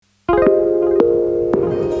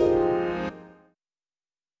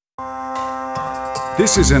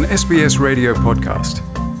This is an SBS radio podcast.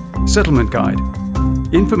 Settlement Guide.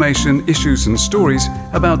 Information, issues and stories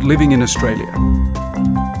about living in Australia.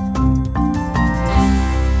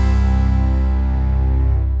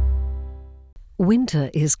 Winter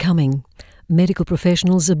is coming. Medical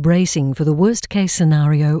professionals are bracing for the worst-case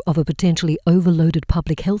scenario of a potentially overloaded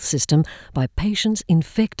public health system by patients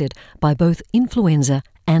infected by both influenza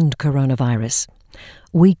and coronavirus.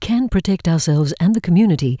 We can protect ourselves and the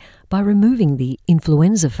community by removing the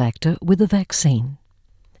influenza factor with a vaccine.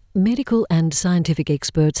 Medical and scientific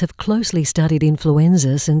experts have closely studied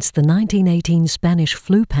influenza since the 1918 Spanish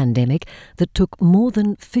flu pandemic that took more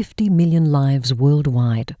than 50 million lives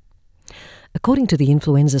worldwide. According to the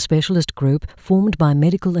Influenza Specialist Group, formed by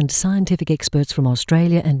medical and scientific experts from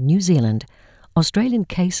Australia and New Zealand, Australian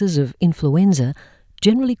cases of influenza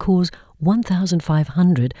generally cause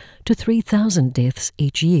 1,500 to 3,000 deaths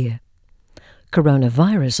each year.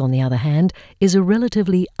 Coronavirus, on the other hand, is a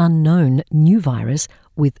relatively unknown new virus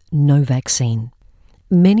with no vaccine.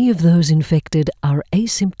 Many of those infected are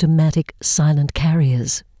asymptomatic silent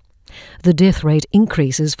carriers. The death rate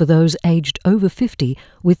increases for those aged over 50,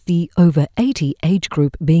 with the over 80 age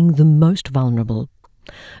group being the most vulnerable.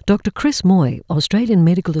 Dr. Chris Moy, Australian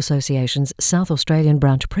Medical Association's South Australian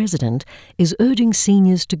branch president, is urging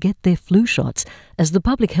seniors to get their flu shots as the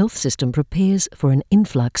public health system prepares for an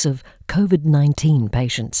influx of COVID-19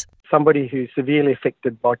 patients. Somebody who's severely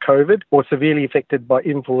affected by COVID or severely affected by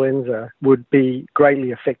influenza would be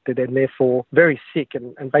greatly affected and therefore very sick,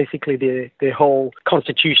 and basically their whole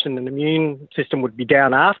constitution and immune system would be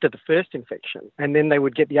down after the first infection, and then they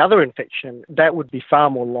would get the other infection. That would be far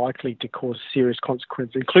more likely to cause serious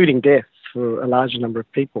consequences, including death for a larger number of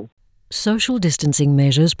people. Social distancing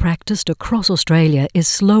measures practiced across Australia is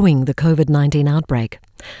slowing the COVID-19 outbreak.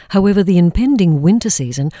 However, the impending winter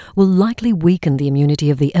season will likely weaken the immunity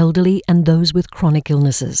of the elderly and those with chronic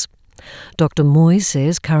illnesses. Dr. Moyes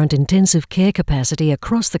says current intensive care capacity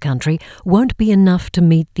across the country won't be enough to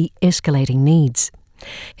meet the escalating needs.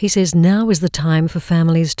 He says now is the time for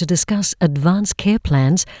families to discuss advanced care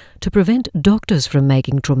plans to prevent doctors from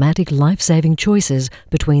making traumatic life-saving choices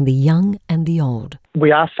between the young and the old.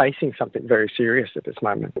 We are facing something very serious at this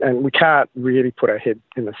moment, and we can't really put our head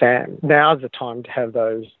in the sand. Now's the time to have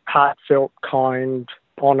those heartfelt, kind,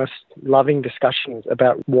 honest, loving discussions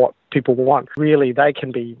about what people want. Really, they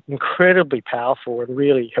can be incredibly powerful and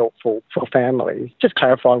really helpful for families. Just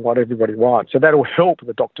clarifying what everybody wants. So that'll help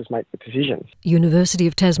the doctors make the decisions. University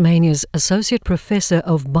of Tasmania's Associate Professor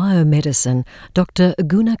of Biomedicine, Dr.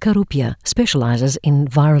 Guna Karupia, specialises in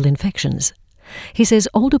viral infections. He says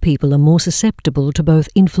older people are more susceptible to both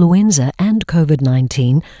influenza and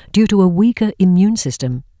COVID-19 due to a weaker immune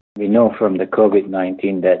system. We know from the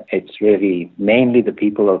COVID-19 that it's really mainly the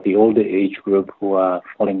people of the older age group who are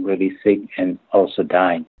falling really sick and also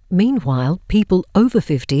dying. Meanwhile, people over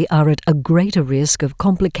 50 are at a greater risk of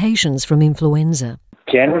complications from influenza.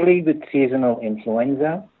 Generally, with seasonal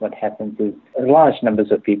influenza, what happens is large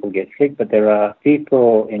numbers of people get sick, but there are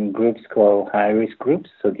people in groups called high-risk groups.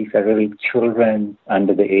 So these are really children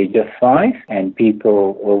under the age of 5 and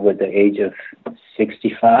people over the age of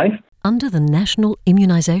 65. Under the National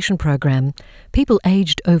Immunisation Program, people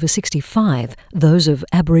aged over 65, those of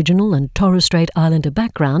Aboriginal and Torres Strait Islander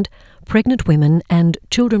background, pregnant women and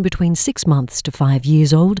children between 6 months to 5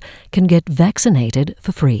 years old can get vaccinated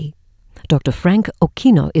for free. Dr. Frank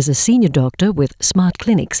Okino is a senior doctor with Smart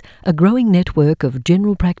Clinics, a growing network of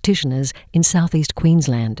general practitioners in southeast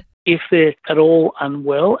Queensland. If they're at all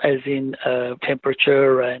unwell, as in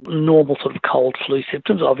temperature and normal sort of cold flu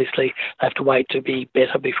symptoms, obviously they have to wait to be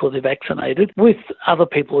better before they're vaccinated. With other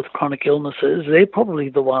people with chronic illnesses, they're probably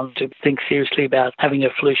the ones to think seriously about having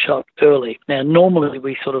a flu shot early. Now, normally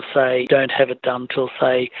we sort of say don't have it done till,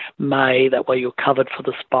 say, May. That way you're covered for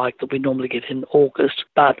the spike that we normally get in August.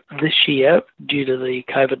 But this year, due to the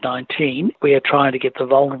COVID-19, we are trying to get the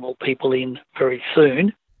vulnerable people in very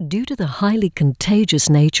soon. Due to the highly contagious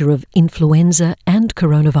nature of influenza and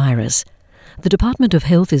coronavirus, the Department of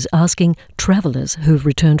Health is asking travellers who've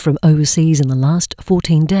returned from overseas in the last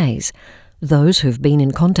 14 days, those who've been in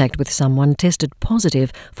contact with someone tested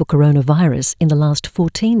positive for coronavirus in the last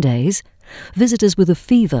 14 days, visitors with a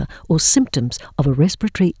fever or symptoms of a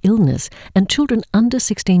respiratory illness, and children under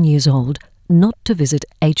 16 years old not to visit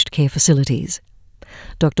aged care facilities.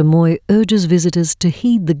 Dr. Moy urges visitors to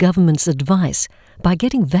heed the government's advice by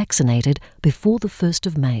getting vaccinated before the 1st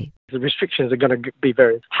of May. The restrictions are going to be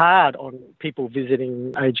very hard on people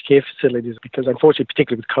visiting aged care facilities because, unfortunately,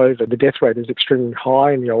 particularly with COVID, the death rate is extremely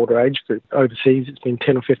high in the older age group. Overseas, it's been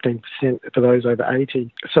 10 or 15% for those over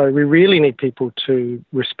 80. So we really need people to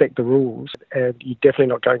respect the rules, and you're definitely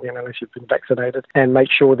not going in unless you've been vaccinated, and make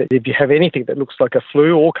sure that if you have anything that looks like a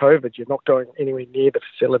flu or COVID, you're not going anywhere near the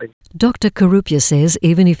facility. Dr. Karupia says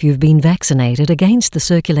even if you've been vaccinated against the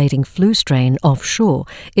circulating flu strain offshore,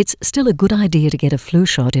 it's still a good idea to get a flu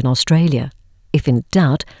shot in Australia. If in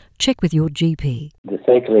doubt, check with your GP. The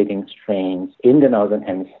circulating strains in the Northern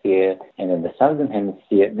Hemisphere and in the Southern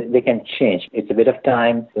Hemisphere, they can change. It's a bit of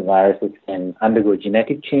time. The viruses can undergo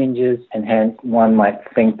genetic changes, and hence one might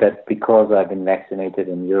think that because I've been vaccinated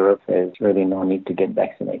in Europe, there's really no need to get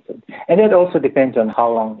vaccinated. And it also depends on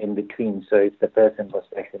how long in between. So if the person was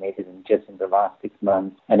vaccinated just in the last 6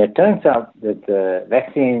 months, and it turns out that the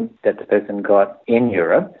vaccine that the person got in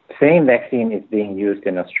Europe, same vaccine is being used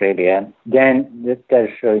in Australia, then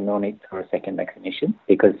there's really no need for a second vaccination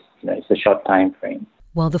because it's a short time frame.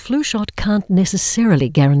 While the flu shot can't necessarily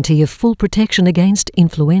guarantee a full protection against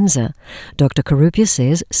influenza, Dr. Karupia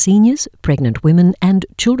says seniors, pregnant women and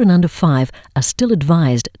children under 5 are still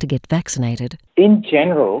advised to get vaccinated. In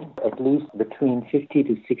general, at least between 50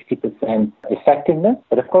 to 60% effectiveness.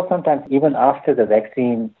 But of course, sometimes even after the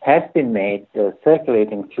vaccine has been made, the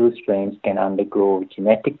circulating flu strains can undergo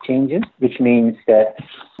genetic changes, which means that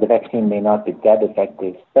the vaccine may not be that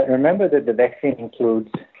effective. But remember that the vaccine includes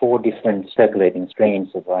 4 different circulating strains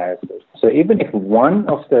of viruses. So even if one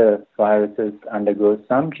of the viruses undergoes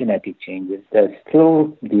some genetic changes, there's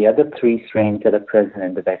still the other 3 strains that are present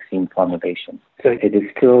in the vaccine formulation. So it is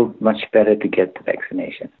still much better to get the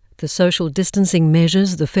vaccination. The social distancing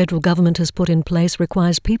measures the federal government has put in place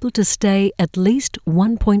requires people to stay at least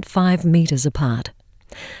 1.5 metres apart.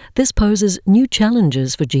 This poses new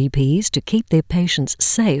challenges for GPs to keep their patients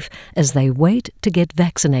safe as they wait to get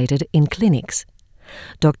vaccinated in clinics.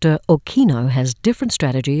 Dr. Okino has different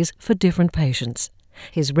strategies for different patients.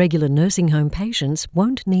 His regular nursing home patients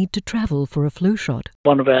won't need to travel for a flu shot.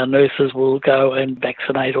 One of our nurses will go and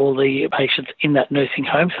vaccinate all the patients in that nursing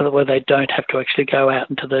home so that way they don't have to actually go out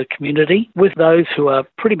into the community. With those who are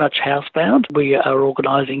pretty much housebound, we are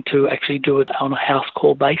organising to actually do it on a house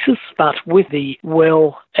call basis. But with the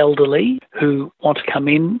well elderly who want to come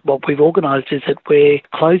in, what we've organised is that we're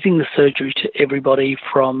closing the surgery to everybody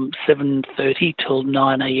from 7:30 till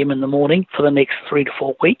 9 a.m. in the morning for the next 3 to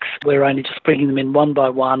 4 weeks. We're only just bringing them in one by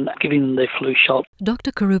one, giving them their flu shot.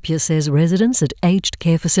 Dr. Karupia says residents at aged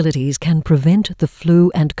care facilities can prevent the flu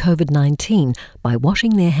and COVID-19 by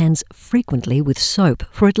washing their hands frequently with soap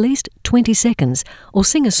for at least 20 seconds or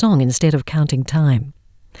sing a song instead of counting time.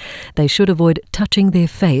 They should avoid touching their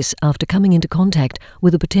face after coming into contact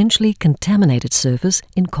with a potentially contaminated surface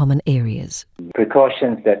in common areas.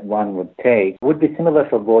 Precautions that one would take would be similar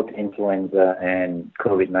for both influenza and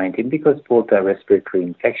COVID-19 because both are respiratory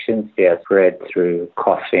infections. They are spread through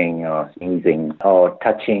coughing or sneezing or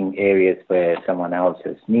touching areas where someone else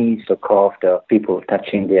has sneezed or coughed, or people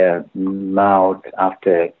touching their mouth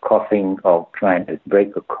after coughing or trying to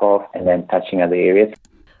break a cough and then touching other areas.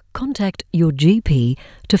 Contact your GP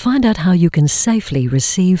to find out how you can safely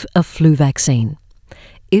receive a flu vaccine.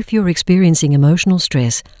 If you're experiencing emotional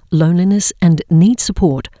stress, loneliness and need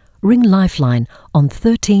support, ring Lifeline on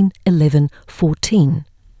 13 11 14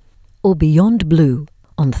 or Beyond Blue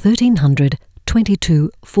on 1300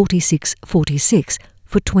 22 46 46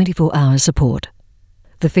 for 24-hour support.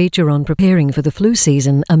 The feature on preparing for the flu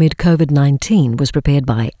season amid COVID-19 was prepared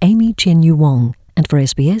by Amy Chen-Yu Wong, and for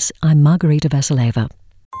SBS, I'm Margarita Vasileva.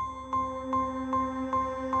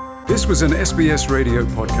 This was an SBS radio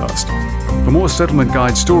podcast. For more Settlement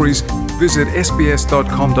Guide stories, visit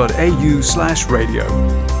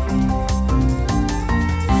sbs.com.au/radio.